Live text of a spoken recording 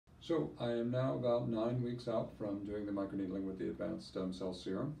So I am now about 9 weeks out from doing the microneedling with the advanced stem cell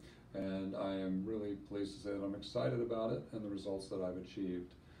serum, and I am really pleased to say that I'm excited about it and the results that I've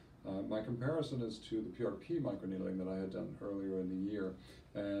achieved. My comparison is to the PRP microneedling that I had done earlier in the year,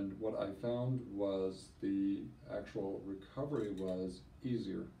 and what I found was the actual recovery was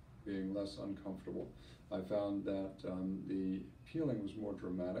easier, being less uncomfortable. I found that the peeling was more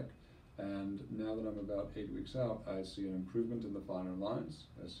dramatic, and now that I'm about 8 weeks out, I see an improvement in the finer lines,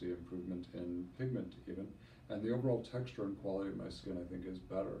 I see improvement in pigment even, and the overall texture and quality of my skin I think is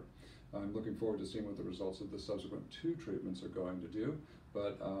better. I'm looking forward to seeing what the results of the subsequent 2 treatments are going to do,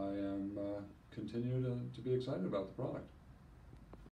 but I am continue to be excited about the product.